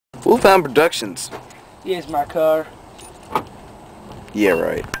Wolfhound Productions. Here's my car. Yeah,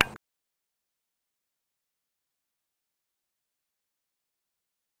 right.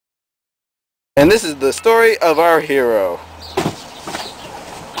 And this is the story of our hero.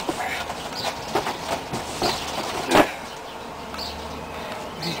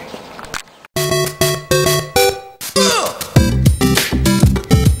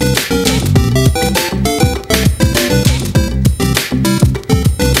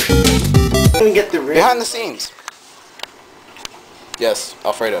 Behind the scenes. Yes,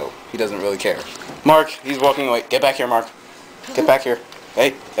 Alfredo. He doesn't really care. Mark, he's walking away. Get back here, Mark. Get back here.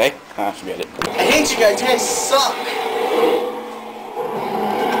 Hey. Ah, forget it. I hate you guys. You guys suck.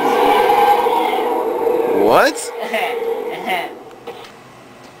 What?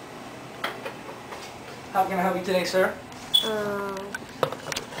 How can I help you today, sir?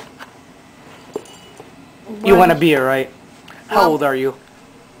 You want a beer, right? How old are you?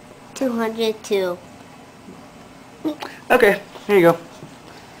 202. Okay, here you go.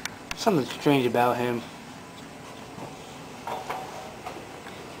 Something strange about him.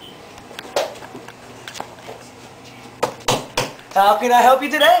 How can I help you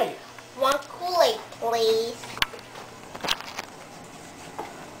today? One Kool-Aid, please.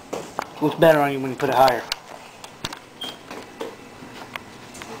 Looks better on you when you put it higher.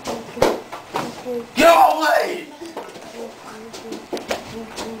 Get away!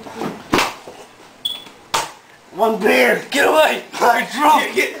 One beer! Get away! You're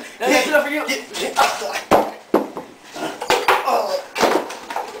drunk! That's enough for you!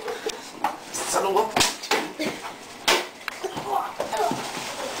 Son of a...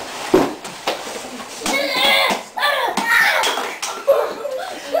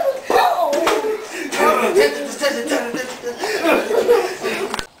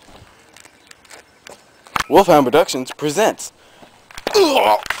 Wolfhound Productions presents.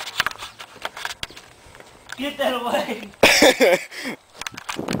 Get that away!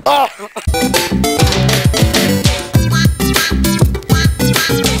 Ah!